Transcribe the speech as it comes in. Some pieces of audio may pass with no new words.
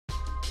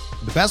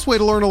The best way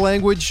to learn a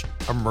language?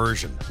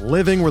 Immersion.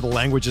 Living where the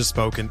language is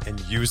spoken and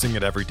using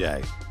it every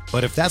day.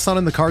 But if that's not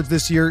in the cards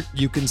this year,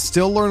 you can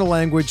still learn a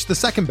language the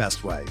second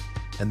best way,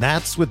 and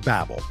that's with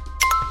Babbel.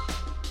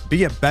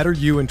 Be a better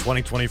you in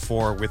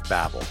 2024 with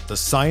Babbel, the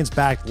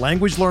science-backed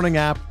language learning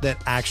app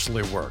that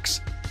actually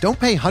works. Don't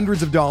pay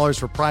hundreds of dollars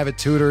for private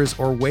tutors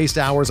or waste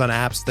hours on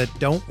apps that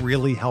don't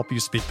really help you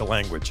speak the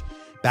language.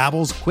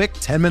 Babbel's quick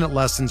 10-minute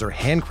lessons are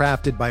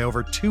handcrafted by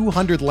over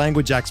 200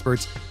 language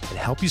experts and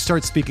help you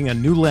start speaking a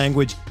new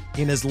language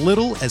in as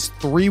little as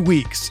 3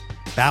 weeks.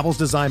 Babbel's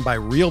designed by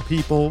real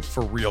people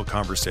for real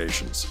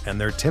conversations,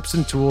 and their tips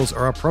and tools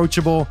are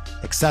approachable,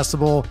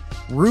 accessible,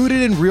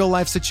 rooted in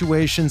real-life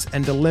situations,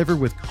 and delivered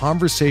with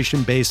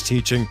conversation-based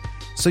teaching,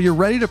 so you're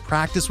ready to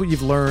practice what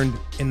you've learned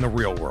in the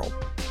real world.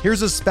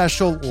 Here's a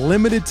special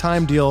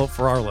limited-time deal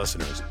for our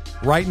listeners.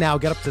 Right now,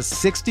 get up to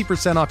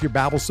 60% off your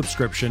Babbel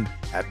subscription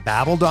at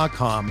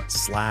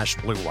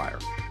babbel.com/Blue Wire.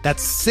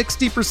 That's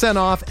 60%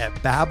 off at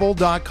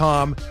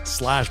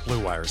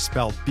babbel.com/Blue Wire,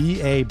 spelled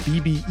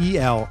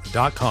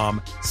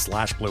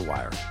BABBEL.com/Blue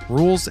Wire.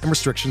 Rules and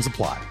restrictions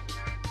apply.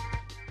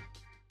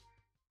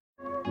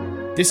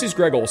 This is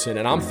Greg Olson,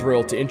 and I'm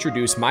thrilled to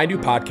introduce my new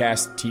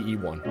podcast,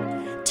 TE1.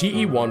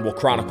 TE1 will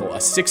chronicle a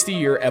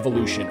 60-year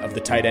evolution of the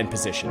tight end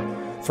position,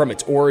 from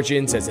its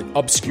origins as an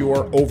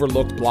obscure,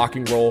 overlooked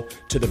blocking role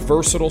to the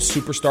versatile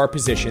superstar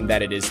position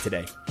that it is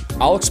today.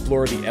 I'll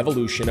explore the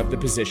evolution of the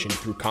position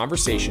through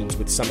conversations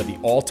with some of the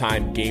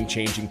all-time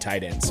game-changing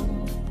tight ends.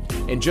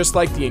 And just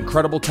like the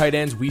incredible tight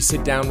ends we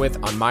sit down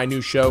with on my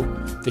new show,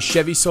 the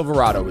Chevy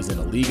Silverado is in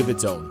a league of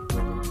its own.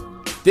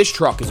 This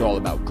truck is all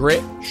about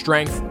grit,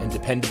 strength, and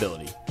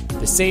dependability,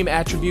 the same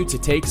attributes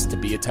it takes to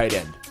be a tight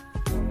end.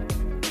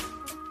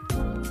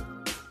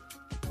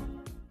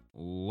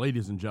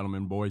 Ladies and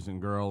gentlemen, boys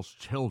and girls,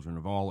 children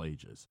of all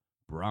ages,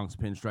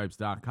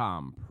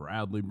 BronxPinstripes.com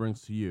proudly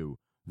brings to you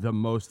the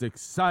most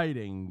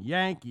exciting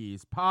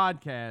Yankees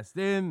podcast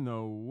in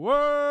the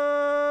world!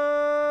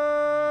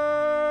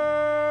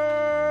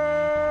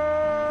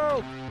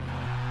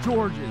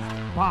 George's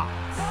Box.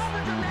 All the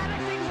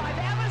dramatic things I've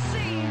ever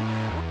seen.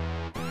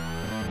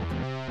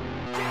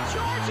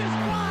 George's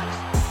Box.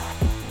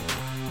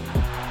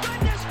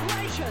 Goodness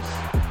gracious.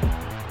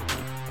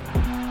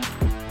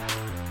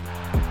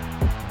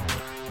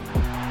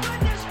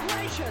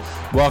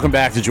 Welcome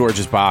back to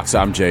George's Box.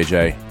 I'm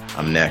JJ.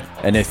 I'm Nick.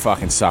 And it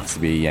fucking sucks to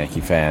be a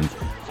Yankee fan.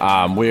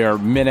 We are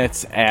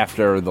minutes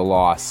after the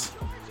loss.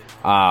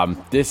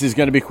 This is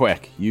going to be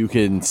quick. You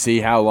can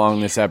see how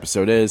long this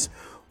episode is.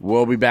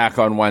 We'll be back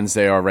on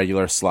Wednesday, our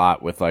regular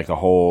slot, with like a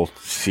whole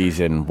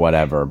season,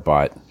 whatever.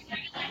 But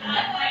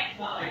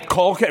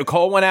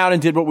Cole went out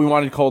and did what we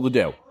wanted Cole to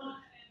do.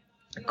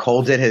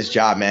 Cole did his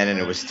job, man, and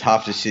it was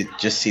tough to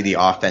see the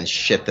offense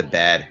shit the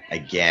bed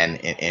again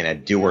in a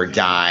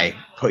do-or-die,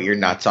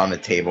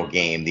 put-your-nuts-on-the-table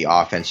game. The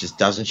offense just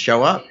doesn't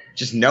show up.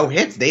 Just no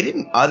hits. They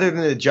didn't, other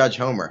than the Judge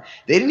homer,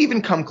 they didn't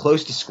even come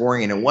close to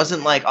scoring, and it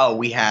wasn't like, oh,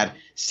 we had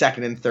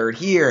second and third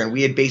here, and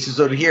we had bases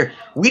loaded here.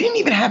 We didn't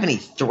even have any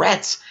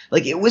threats.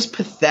 Like, it was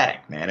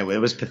pathetic, man. It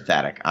was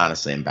pathetic.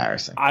 Honestly,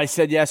 embarrassing. I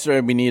said yesterday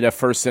we need a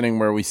first inning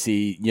where we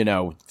see,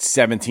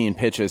 17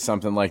 pitches,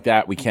 something like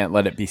that. We can't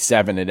let it be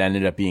 7. It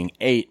ended up being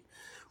 8.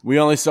 We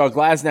only saw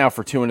Glasnow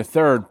for 2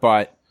 1/3,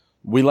 but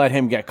we let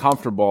him get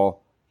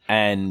comfortable,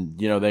 and,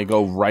 they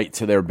go right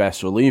to their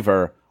best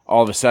reliever.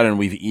 All of a sudden,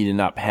 we've eaten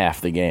up half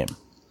the game.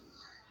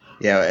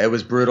 Yeah, it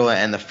was brutal.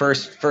 And the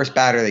first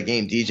batter of the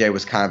game, DJ,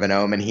 was kind of an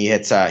omen. He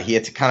hits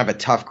kind of a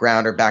tough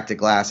grounder back to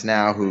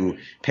Glasnow, who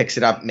picks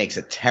it up, makes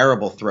a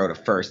terrible throw to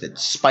first. It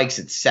spikes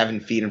it 7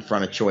 feet in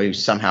front of Choi, who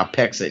somehow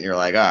picks it, and you're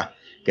like,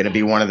 going to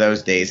be one of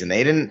those days. And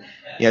they didn't,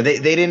 they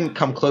didn't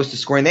come close to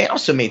scoring. They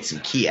also made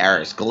some key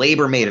errors.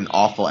 Glaber made an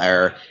awful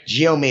error.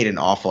 Gio made an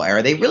awful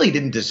error. They really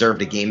didn't deserve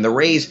the game. The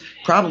Rays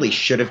probably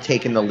should have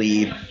taken the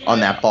lead on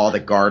that ball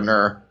that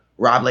Gardner.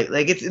 Rob,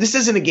 this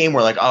isn't a game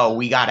where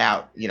we got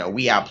out,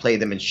 we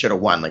outplayed them and should have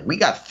won. We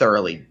got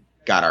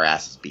our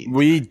asses beat.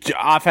 We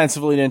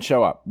offensively didn't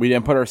show up. We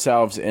didn't put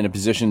ourselves in a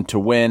position to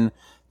win.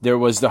 There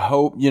was the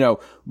hope,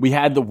 we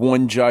had the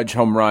one Judge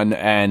home run,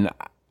 and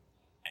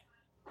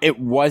it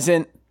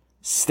wasn't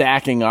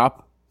stacking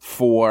up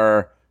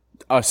for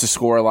us to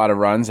score a lot of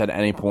runs at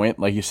any point.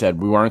 Like you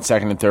said, we weren't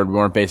second and third. We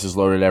weren't bases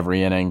loaded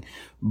every inning,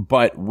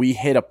 but we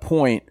hit a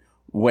point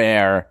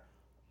where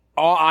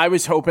I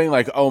was hoping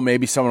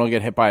maybe someone will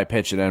get hit by a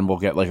pitch and then we'll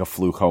get a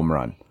fluke home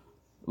run.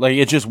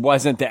 It just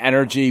wasn't, the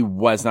energy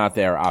was not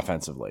there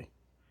offensively.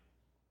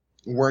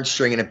 Weren't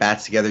stringing at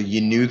bats together. You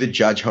knew the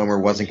Judge homer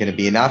wasn't going to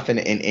be enough. And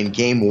in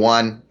game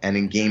 1 and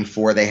in game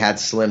 4, they had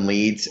slim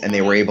leads and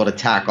they were able to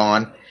tack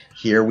on.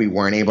 Here, we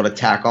weren't able to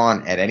tack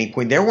on at any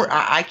point.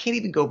 I can't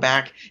even go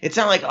back. It's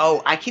not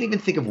I can't even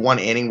think of one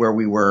inning where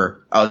we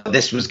were,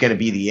 this was going to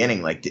be the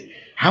inning.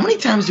 How many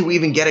times did we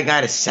even get a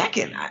guy to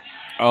second?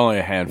 Only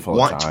a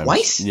handful of times.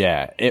 Twice?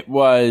 Yeah, it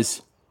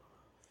was.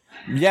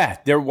 Yeah,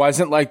 there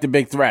wasn't the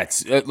big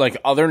threats.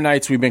 Other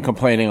nights we've been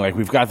complaining,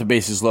 we've got the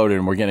bases loaded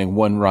and we're getting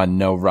 1 run,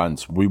 no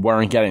runs. We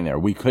weren't getting there.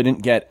 We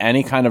couldn't get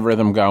any kind of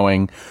rhythm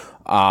going.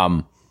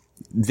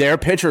 their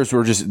pitchers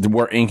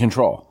were in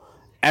control.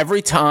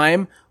 Every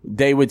time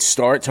they would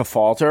start to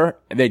falter,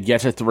 they'd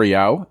get to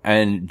 3-0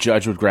 and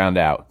Judge would ground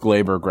out.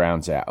 Glaber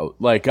grounds out.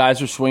 Like, guys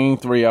were swinging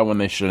 3-0 when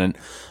they shouldn't.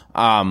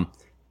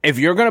 If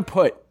you're going to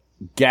put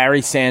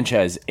Gary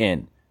Sanchez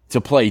in to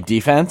play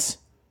defense,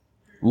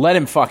 let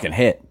him fucking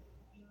hit.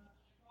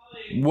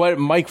 What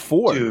Mike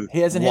Ford? Dude, he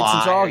hasn't hit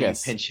since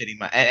August. Pinch hitting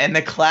and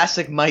the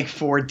classic Mike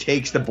Ford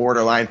takes the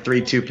borderline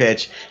 3-2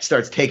 pitch,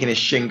 starts taking his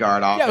shin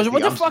guard off. Yeah,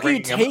 what the fuck are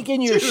you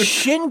taking your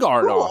shin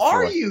guard off? Who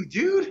are you,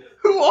 dude?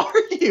 Who are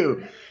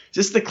you?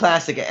 Just the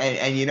classic.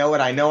 And you know what?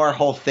 I know our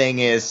whole thing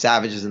is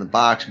savages in the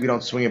box. We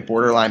don't swing at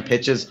borderline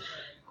pitches.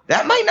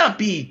 That might not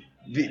be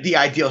the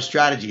ideal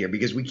strategy here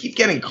because we keep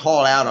getting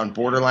called out on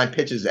borderline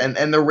pitches.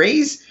 And the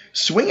Rays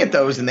swing at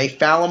those and they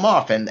foul them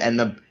off. And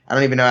I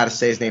don't even know how to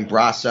say his name,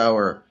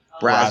 Brazo.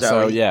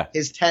 Yeah.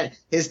 His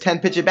 10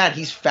 pitch at bat,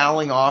 he's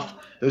fouling off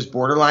those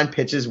borderline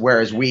pitches,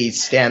 whereas we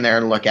stand there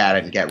and look at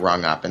it and get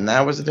rung up. And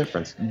that was the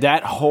difference.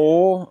 That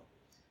whole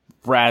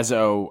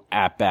Brazo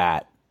at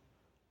bat.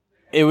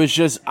 It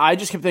was I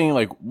just kept thinking,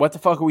 like, what the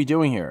fuck are we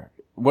doing here?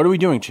 What are we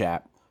doing,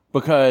 chap?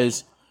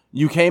 Because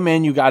you came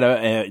in, you got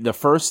the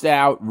first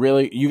out,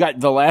 really, you got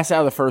the last out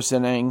of the first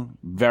inning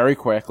very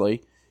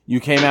quickly. You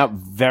came out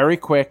very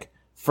quick,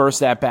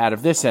 first at bat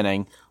of this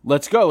inning.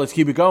 Let's go. Let's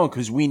keep it going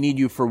because we need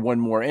you for one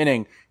more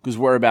inning because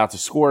we're about to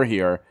score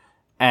here.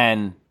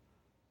 And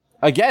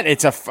again,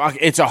 it's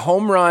a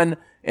home run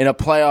in a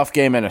playoff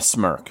game and a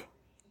smirk.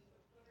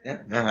 Yeah,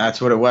 no,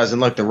 that's what it was.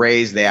 And look, the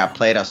Rays, they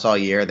outplayed us all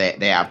year.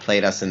 They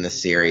outplayed us in this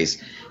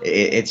series.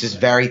 It's just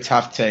very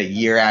tough to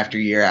year after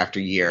year after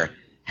year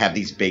have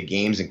these big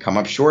games and come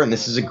up short. And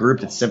this is a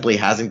group that simply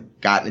hasn't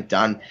gotten it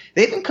done.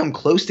 They haven't come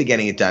close to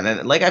getting it done.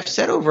 And like I've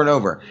said over and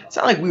over, it's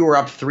not like we were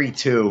up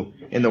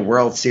 3-2 in the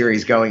World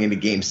Series going into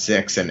Game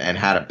 6 and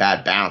had a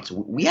bad bounce.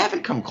 We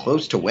haven't come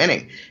close to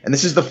winning. And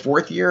this is the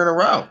 4th year in a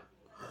row,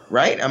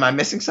 right? Am I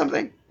missing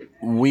something?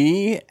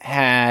 In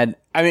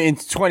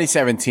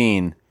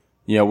 2017,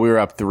 we were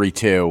up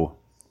 3-2.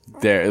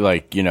 There,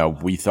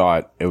 we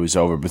thought it was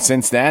over. But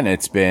since then,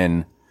 it's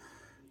been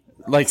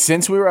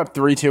since we were up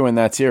 3-2 in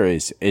that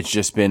series, it's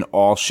just been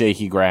all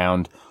shaky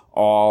ground,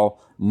 all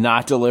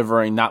not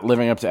delivering, not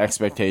living up to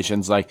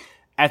expectations. Like,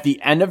 at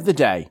the end of the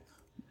day,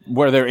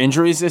 were there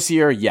injuries this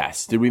year?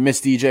 Yes. Did we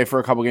miss DJ for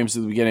a couple games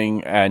at the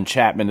beginning and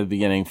Chapman at the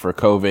beginning for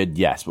COVID?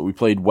 Yes. But we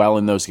played well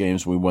in those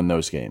games. We won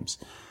those games.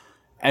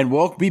 And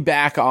we'll be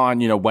back on,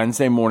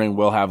 Wednesday morning.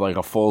 We'll have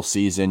a full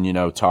season,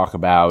 talk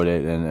about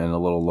it and a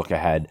little look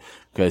ahead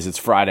because it's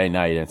Friday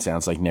night. And it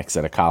sounds like Nick's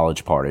at a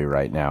college party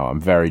right now. I'm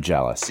very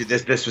jealous. Dude,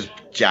 this was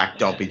Jack.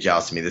 Don't be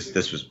jealous of me.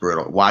 This was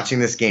brutal. Watching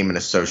this game in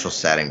a social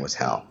setting was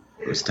hell.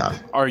 It was tough.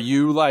 Are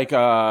you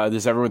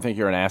does everyone think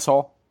you're an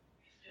asshole?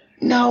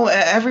 No,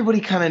 everybody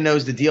kind of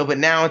knows the deal, but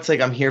now it's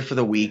like I'm here for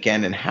the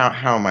weekend, and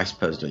how am I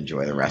supposed to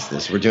enjoy the rest of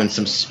this? We're doing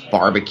some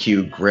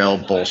barbecue grill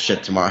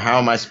bullshit tomorrow. How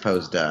am I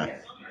supposed to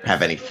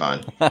have any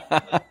fun?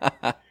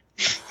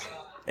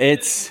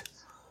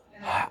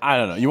 I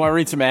don't know. You want to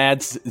read some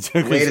ads?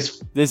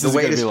 The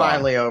wait is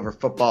finally over.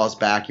 Football is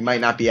back. You might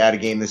not be at a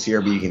game this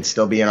year, but you can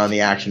still be in on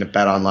the action at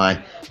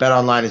BetOnline.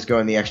 BetOnline is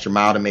going the extra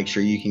mile to make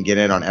sure you can get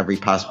in on every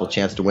possible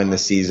chance to win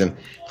this season.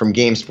 From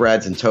game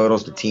spreads and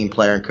totals to team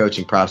player and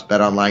coaching props,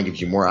 BetOnline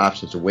gives you more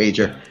options to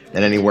wager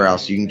than anywhere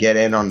else. You can get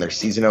in on their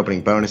season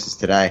opening bonuses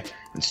today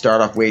and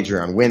start off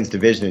wagering on wins,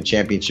 division, and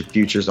championship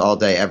futures all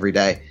day, every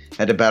day.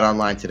 Head to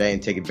BetOnline today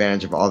and take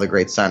advantage of all the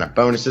great sign-up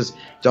bonuses.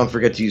 Don't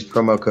forget to use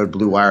promo code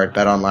BlueWire at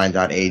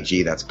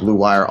betonline.ag. That's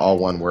BlueWire, all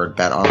one word.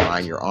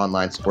 BetOnline, your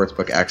online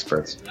sportsbook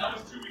experts.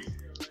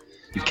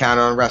 You've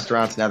counted on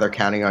restaurants, now they're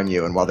counting on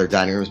you. And while their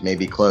dining rooms may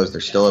be closed,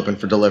 they're still open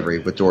for delivery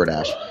with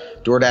DoorDash.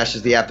 DoorDash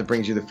is the app that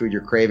brings you the food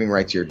you're craving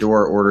right to your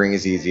door. Ordering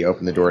is easy.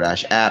 Open the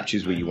DoorDash app,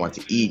 choose what you want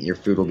to eat, and your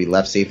food will be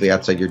left safely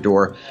outside your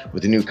door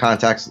with the new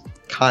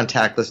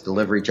contactless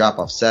delivery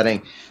drop-off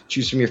setting.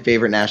 Choose from your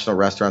favorite national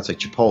restaurants like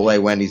Chipotle,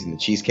 Wendy's, and the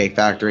Cheesecake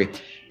Factory.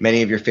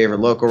 Many of your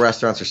favorite local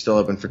restaurants are still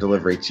open for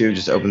delivery too.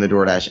 Just open the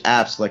DoorDash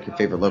app, select your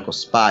favorite local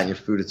spot, and your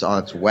food is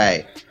on its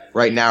way.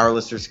 Right now, our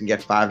listeners can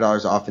get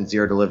 $5 off and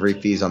zero delivery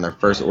fees on their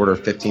first order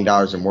of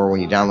 $15 or more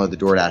when you download the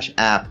DoorDash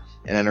app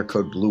and enter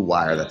code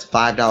BlueWire. That's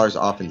 $5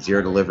 off and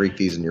zero delivery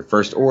fees on your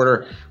first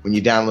order when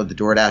you download the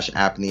DoorDash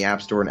app in the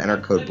App Store and enter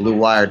code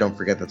BlueWire. Don't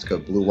forget that's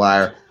code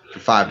BlueWire for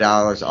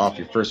 $5 off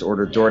your first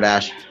order.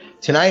 DoorDash.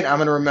 Tonight, I'm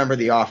going to remember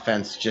the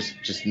offense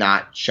just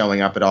not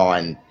showing up at all.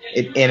 And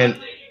in a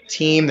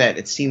team that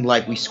it seemed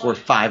like we scored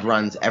 5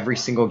 runs every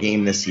single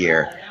game this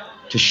year,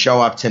 to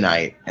show up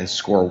tonight and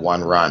score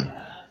 1 run.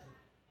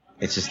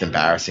 It's just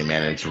embarrassing,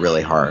 man, and it's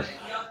really hard.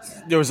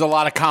 There was a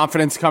lot of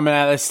confidence coming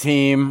out of this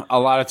team, a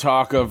lot of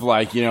talk of,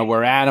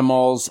 we're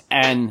animals.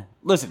 And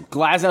listen,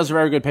 Glasnow's a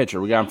very good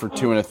pitcher. We got him for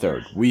 2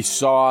 1/3. We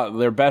saw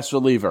their best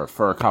reliever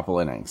for a couple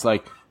innings.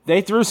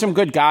 They threw some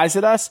good guys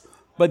at us,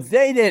 but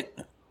they didn't.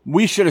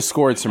 We should have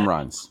scored some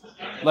runs.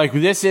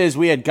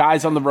 We had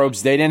guys on the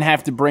ropes. They didn't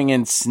have to bring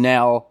in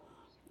Snell.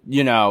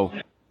 They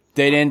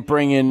didn't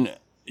bring in,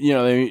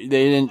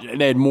 they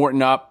had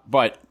Morton up,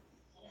 but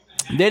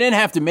They didn't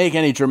have to make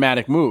any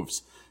dramatic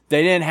moves.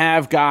 They didn't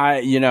have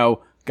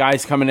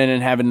guys coming in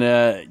and having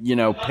to,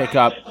 pick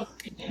up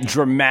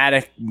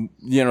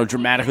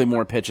dramatically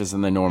more pitches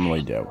than they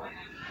normally do.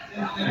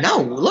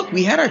 No, look,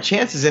 we had our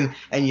chances, and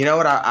you know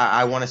what?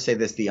 I want to say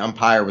this: the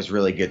umpire was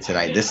really good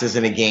tonight. This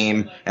isn't a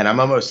game, and I'm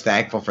almost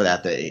thankful for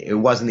that. That it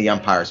wasn't the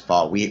umpire's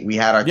fault. We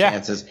had our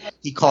chances.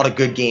 He called a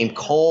good game.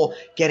 Cole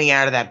getting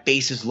out of that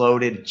bases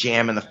loaded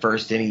jam in the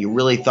first inning. You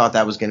really thought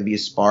that was going to be a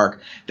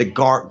spark. The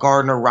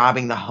Gardner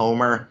robbing the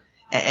homer,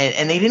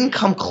 and they didn't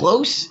come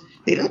close.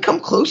 They didn't come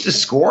close to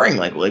scoring.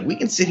 Like we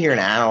can sit here and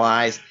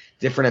analyze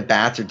different at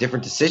bats or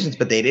different decisions,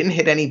 but they didn't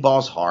hit any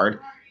balls hard.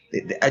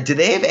 Do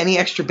they have any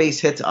extra base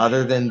hits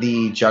other than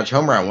the Judge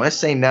homer? I want to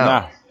say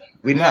no.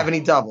 We didn't have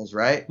any doubles,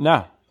 right?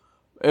 No.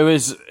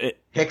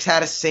 Hicks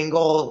had a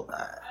single.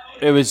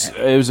 It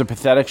was a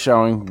pathetic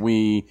showing.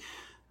 We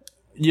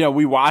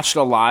watched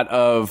a lot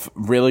of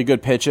really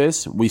good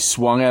pitches. We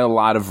swung at a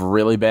lot of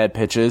really bad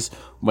pitches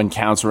when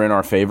counts were in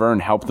our favor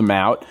and helped them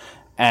out.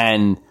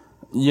 And,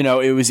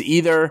 it was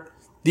either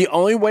the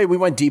only way we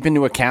went deep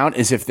into a count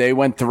is if they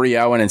went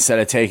 3-0 and instead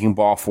of taking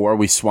ball 4,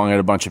 we swung at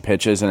a bunch of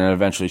pitches and it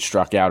eventually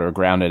struck out or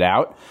grounded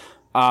out.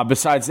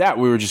 Besides that,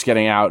 we were just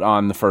getting out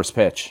on the first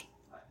pitch.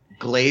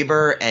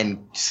 Glaber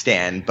and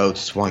Stan both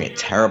swung at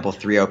terrible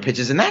 3-0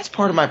 pitches, and that's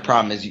part of my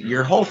problem. Is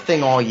your whole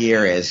thing all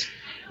year is,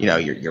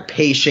 you're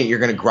patient, you're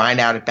going to grind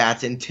out at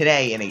bats, and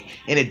today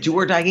in a do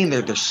or die game,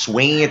 they're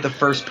swinging at the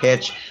first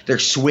pitch, they're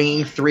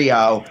swinging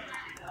 3-0.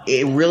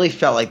 It really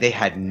felt like they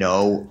had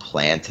no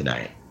plan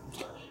tonight.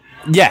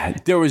 Yeah,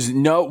 there was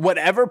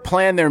whatever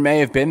plan there may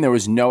have been, there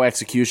was no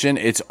execution.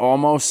 It's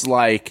almost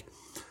like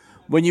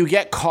when you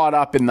get caught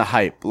up in the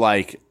hype,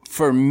 like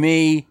for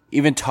me,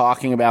 even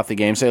talking about the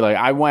game, say like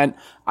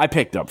I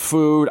picked up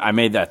food, I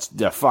made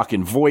the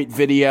fucking Voight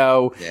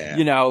video,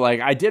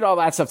 I did all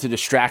that stuff to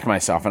distract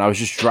myself, and I was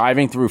just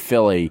driving through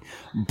Philly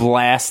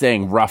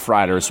blasting Rough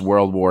Riders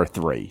World War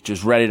III,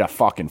 just ready to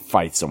fucking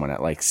fight someone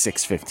at like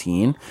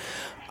 6:15.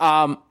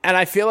 And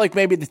I feel like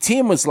maybe the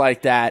team was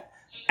like that.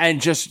 And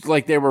just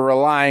like they were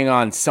relying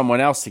on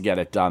someone else to get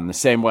it done, the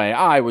same way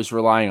I was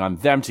relying on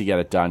them to get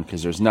it done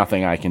because there's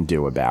nothing I can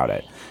do about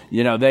it.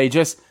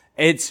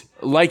 It's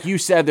like you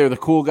said, they're the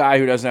cool guy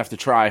who doesn't have to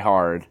try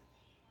hard.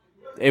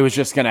 It was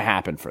just going to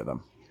happen for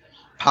them.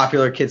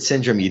 Popular kid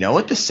syndrome. You know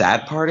what the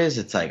sad part is?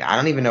 It's like, I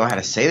don't even know how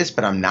to say this,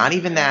 but I'm not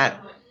even that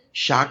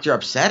shocked or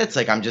upset. It's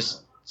like I'm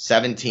just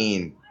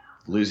 17,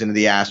 losing to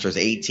the Astros,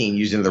 18,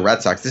 losing to the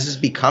Red Sox. This is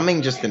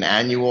becoming just an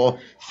annual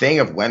thing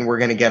of when we're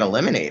going to get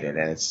eliminated.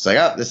 And it's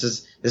like, this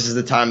is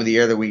the time of the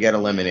year that we get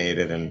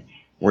eliminated and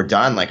we're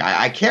done. Like,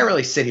 I can't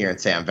really sit here and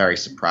say I'm very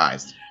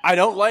surprised.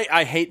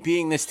 I hate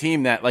being this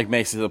team that like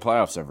makes it to the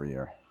playoffs every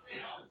year.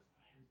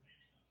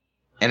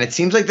 And it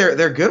seems like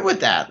they're good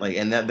with that. Like,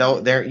 and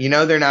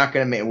they're not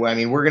going to make. I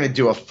mean, we're going to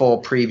do a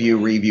full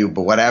preview review,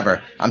 but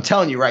whatever. I'm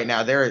telling you right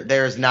now,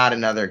 there's not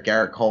another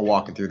Garrett Cole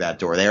walking through that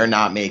door. They are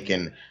not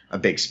making a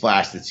big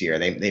splash this year.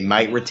 They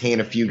might retain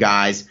a few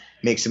guys,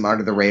 make some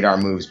under the radar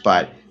moves,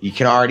 but you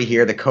can already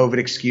hear the COVID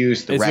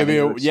excuse. It's going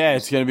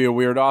to be a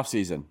weird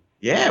offseason.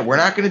 Yeah, we're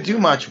not going to do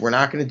much. We're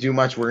going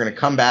to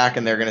come back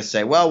and they're going to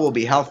say, well, we'll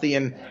be healthy.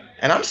 And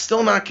I'm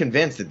still not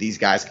convinced that these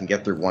guys can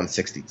get through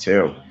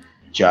 162.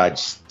 Judge,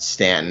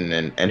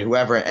 Stanton, and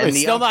whoever. And it's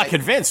still not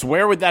convinced.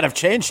 Where would that have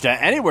changed to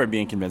anywhere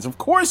being convinced? Of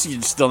course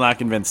you're still not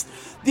convinced.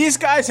 These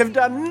guys have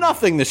done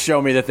nothing to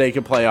show me that they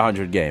can play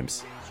 100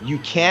 games. You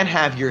can't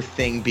have your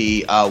thing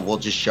be, we'll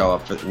just show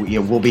up,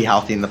 we'll be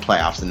healthy in the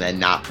playoffs and then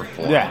not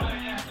perform.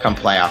 Come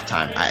playoff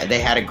time. They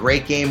had a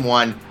great game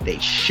 1. They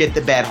shit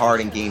the bed hard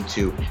in game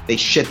 2. They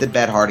shit the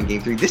bed hard in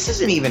game 3. This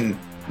isn't even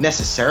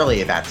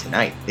necessarily about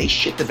tonight. They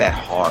shit the bed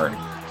hard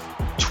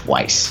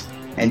twice.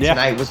 And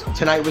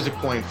tonight was a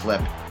coin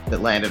flip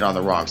that landed on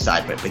the wrong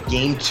side. But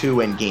game 2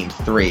 and game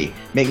 3,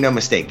 make no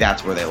mistake,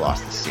 that's where they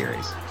lost the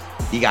series.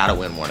 You got to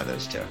win one of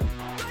those two.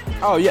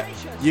 Oh, yeah.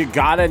 You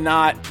got to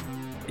not...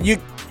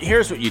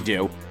 Here's what you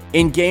do.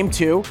 In game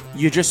 2,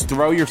 you just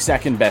throw your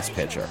second best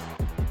pitcher.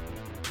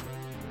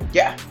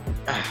 Yeah.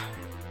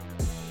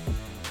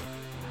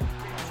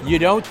 You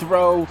don't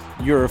throw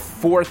your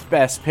fourth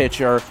best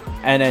pitcher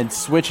and then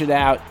switch it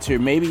out to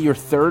maybe your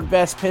third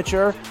best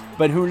pitcher,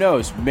 but who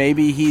knows?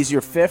 Maybe he's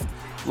your fifth.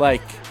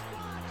 Like,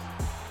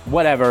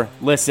 whatever.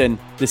 Listen,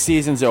 the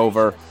season's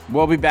over.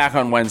 We'll be back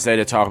on Wednesday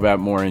to talk about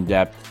more in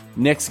depth.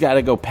 Nick's got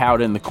to go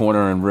pout in the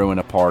corner and ruin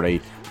a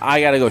party. I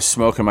got to go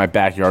smoke in my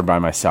backyard by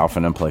myself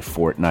and then play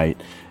Fortnite.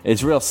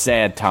 It's real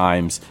sad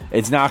times.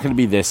 It's not going to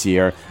be this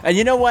year. And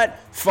you know what?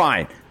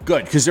 Fine.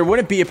 Good, because there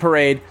wouldn't be a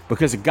parade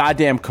because of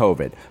goddamn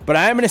COVID. But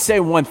I am going to say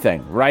one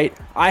thing, right?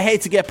 I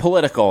hate to get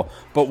political,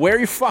 but wear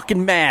your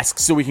fucking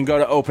masks so we can go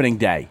to opening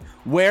day.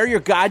 Wear your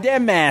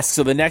goddamn mask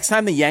so the next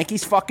time the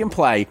Yankees fucking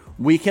play,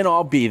 we can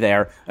all be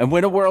there and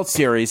win a World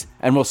Series,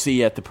 and we'll see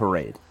you at the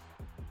parade.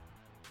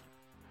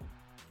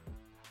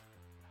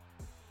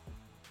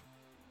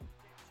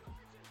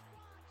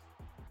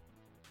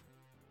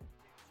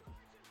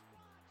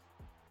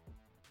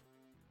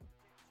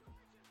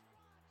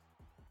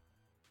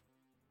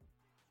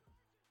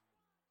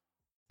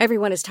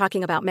 Everyone is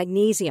talking about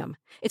magnesium.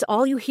 It's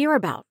all you hear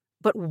about.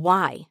 But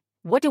why?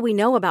 What do we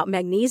know about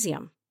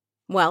magnesium?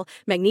 Well,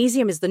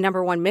 magnesium is the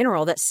number one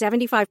mineral that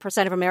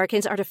 75% of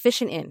Americans are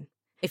deficient in.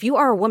 If you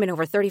are a woman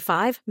over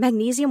 35,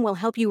 magnesium will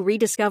help you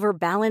rediscover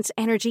balance,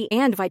 energy,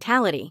 and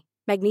vitality.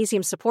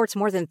 Magnesium supports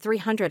more than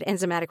 300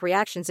 enzymatic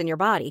reactions in your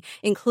body,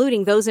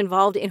 including those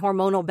involved in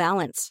hormonal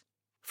balance.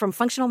 From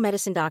functional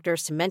medicine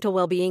doctors to mental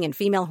well-being and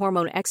female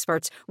hormone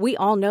experts, we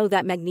all know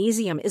that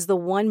magnesium is the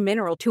one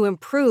mineral to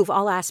improve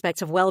all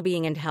aspects of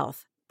well-being and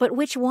health. But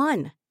which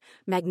one?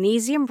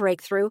 Magnesium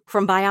Breakthrough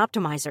from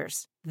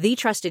Bioptimizers, the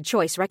trusted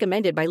choice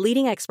recommended by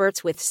leading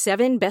experts with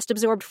 7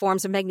 best-absorbed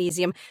forms of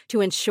magnesium to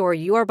ensure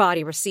your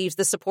body receives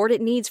the support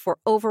it needs for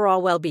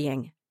overall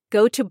well-being.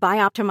 Go to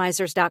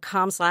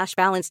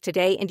bioptimizers.com/balance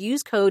today and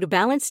use code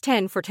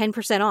BALANCE10 for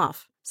 10%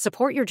 off.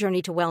 Support your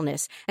journey to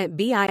wellness at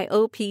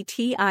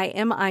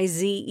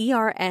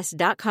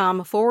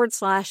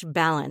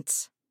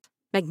bioptimizers.com/balance.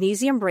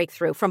 Magnesium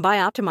Breakthrough from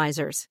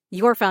Bioptimizers,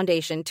 your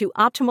foundation to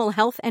optimal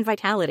health and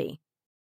vitality.